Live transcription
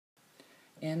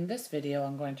In this video,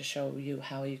 I'm going to show you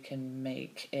how you can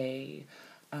make a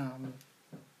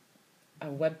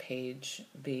web page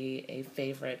be a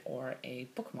favorite or a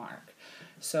bookmark.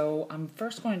 So I'm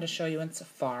first going to show you in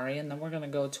Safari, and then we're going to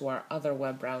go to our other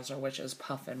web browser, which is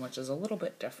Puffin, which is a little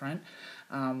bit different.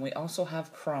 We also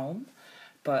have Chrome,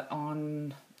 but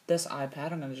on this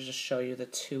iPad, I'm going to just show you the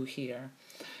two here.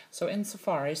 So in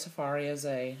Safari, Safari is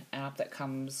an app that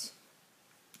comes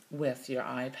with your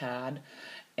iPad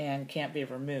and can't be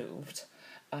removed.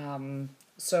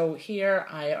 So here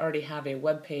I already have a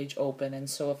web page open, and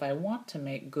so if I want to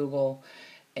make Google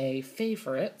a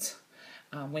favorite,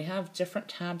 we have different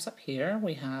tabs up here.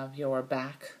 We have your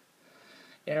back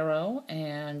arrow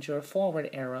and your forward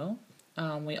arrow.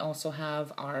 We also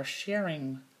have our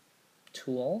sharing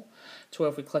tool, to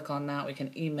where if we click on that, we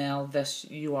can email this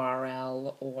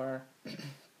URL, or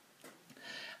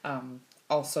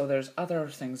also there's other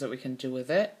things that we can do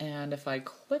with it. And if I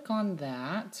click on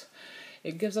that,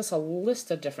 it gives us a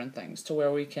list of different things to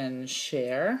where we can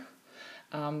share,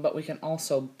 but we can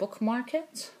also bookmark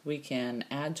it, we can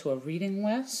add to a reading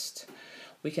list,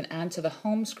 we can add to the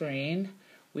home screen,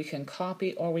 we can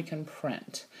copy, or we can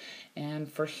print. And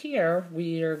for here,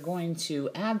 we are going to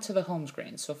add to the home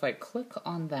screen. So if I click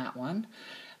on that one,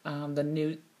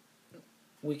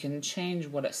 we can change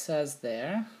what it says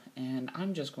there, and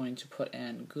I'm just going to put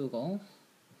in Google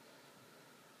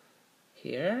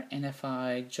here, and if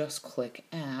I just click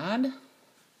add,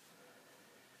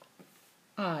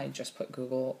 I just put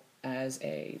Google as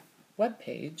a web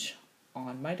page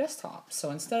on my desktop. So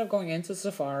instead of going into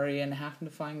Safari and having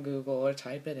to find Google or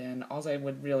type it in, all I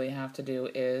would really have to do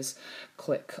is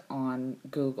click on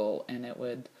Google and it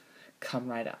would come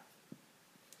right up.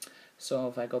 So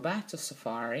if I go back to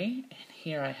Safari, and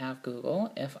here I have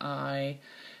Google, if I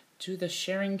do the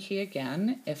sharing key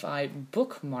again, if I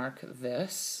bookmark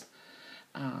this,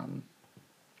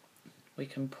 we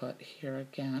can put here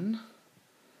again.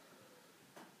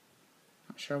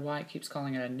 Not sure why it keeps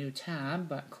calling it a new tab,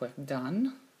 but click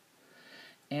done.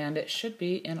 And it should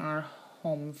be in our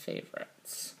home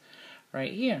favorites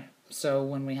right here. So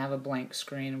when we have a blank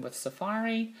screen with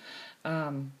Safari,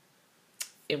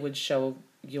 it would show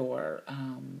your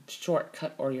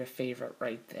shortcut or your favorite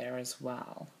right there as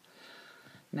well.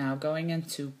 Now going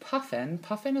into Puffin,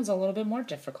 Puffin is a little bit more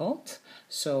difficult,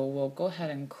 so we'll go ahead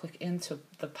and click into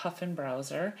the Puffin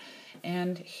browser,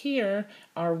 and here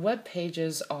our web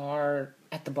pages are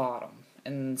at the bottom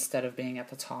instead of being at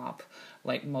the top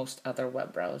like most other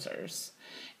web browsers.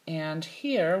 And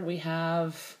here we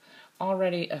have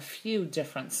already a few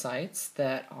different sites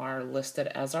that are listed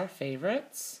as our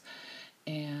favorites,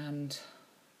 and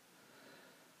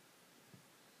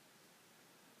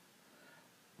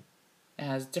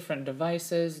has different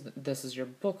devices. This is your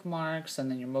bookmarks,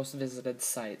 and then your most visited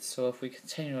sites. So if we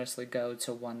continuously go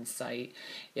to one site,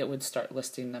 it would start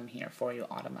listing them here for you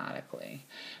automatically.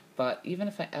 But even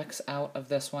if I X out of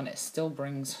this one, it still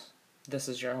brings, this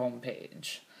is your home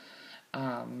page.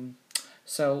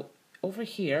 So over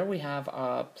here we have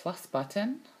a plus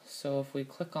button. So if we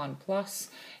click on plus,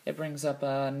 it brings up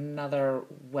another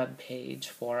web page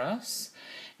for us.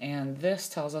 And this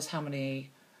tells us how many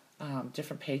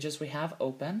different pages we have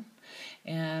open,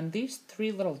 and these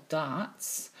three little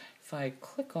dots, if I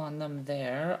click on them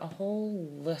there, a whole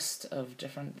list of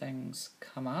different things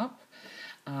come up.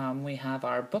 We have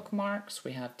our bookmarks,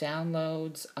 we have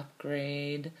downloads,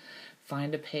 upgrade,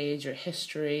 find a page or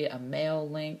history, a mail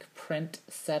link, print,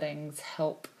 settings,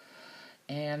 help,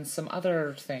 and some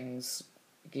other things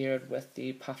geared with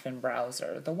the Puffin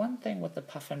browser. The one thing with the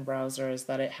Puffin browser is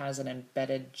that it has an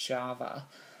embedded Java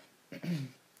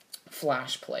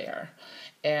Flash player,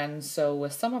 and so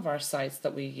with some of our sites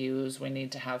that we use, we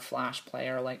need to have Flash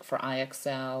player, like for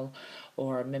iXL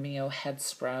or Mimeo Head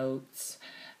Sprouts.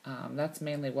 That's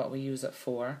mainly what we use it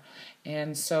for.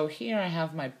 And so here I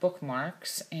have my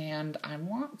bookmarks, and I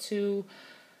want to,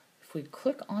 if we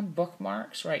click on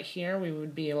bookmarks right here, we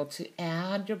would be able to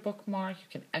add your bookmark. You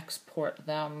can export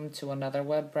them to another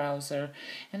web browser,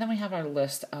 and then we have our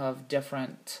list of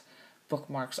different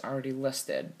bookmarks already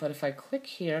listed. But if I click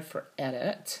here for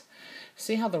edit,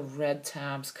 see how the red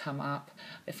tabs come up?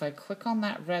 If I click on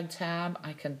that red tab,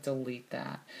 I can delete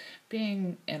that.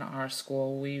 Being in our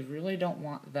school, we really don't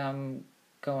want them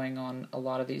going on a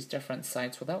lot of these different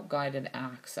sites without guided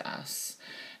access.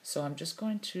 So I'm just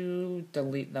going to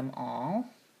delete them all,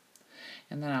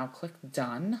 and then I'll click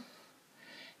done.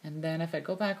 And then if I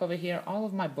go back over here, all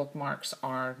of my bookmarks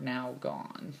are now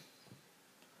gone.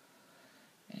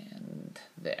 And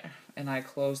there, and I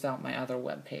closed out my other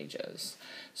web pages.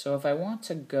 So if I want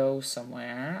to go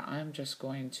somewhere, I'm just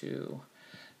going to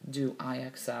do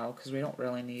IXL, because we don't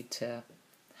really need to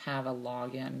have a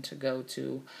login to go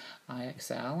to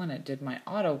IXL, and it did my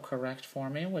autocorrect for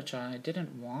me, which I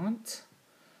didn't want.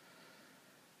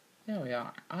 There we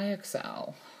are,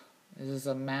 IXL. This is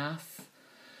a math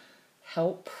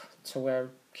help to where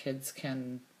kids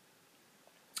can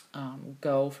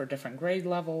go for different grade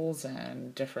levels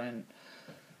and different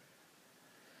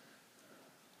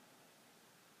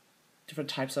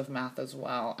types of math as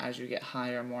well as you get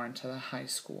higher, more into the high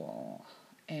school.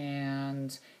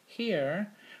 And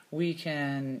here we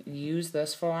can use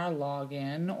this for our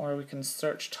login, or we can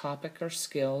search topic or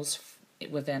skills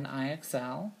within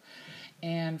IXL.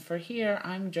 And for here,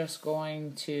 I'm just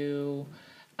going to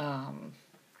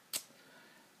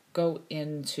go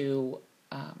into,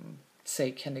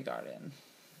 say, kindergarten.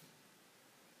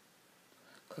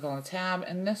 Click on the tab,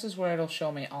 and this is where it'll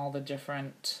show me all the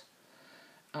different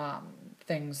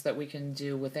things that we can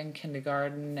do within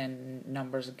kindergarten, and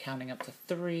numbers and counting up to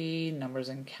 3, numbers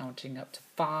and counting up to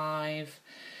 5.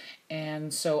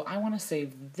 And so I want to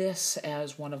save this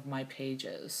as one of my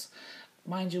pages.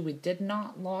 Mind you, we did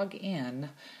not log in,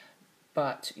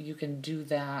 but you can do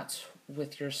that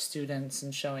with your students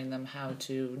and showing them how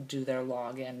to do their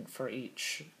login for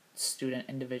each student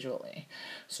individually.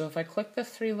 So if I click the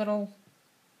 3 little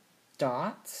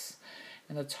dots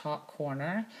in the top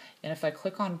corner, and if I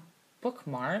click on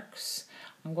bookmarks,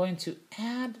 I'm going to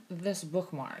add this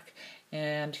bookmark.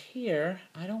 And here,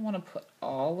 I don't want to put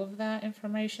all of that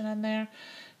information in there,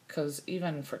 because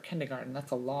even for kindergarten,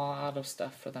 that's a lot of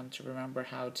stuff for them to remember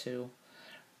how to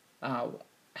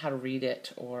read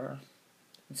it. And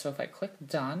so if I click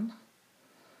done,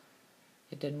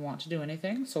 it didn't want to do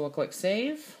anything, so we'll click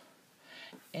save.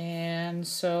 And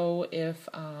so if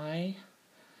I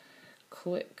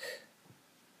click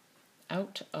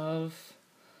out of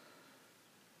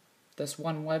this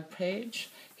one web page,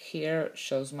 here it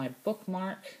shows my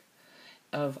bookmark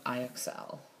of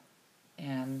IXL.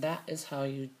 And that is how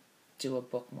you do a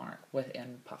bookmark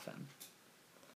within Puffin.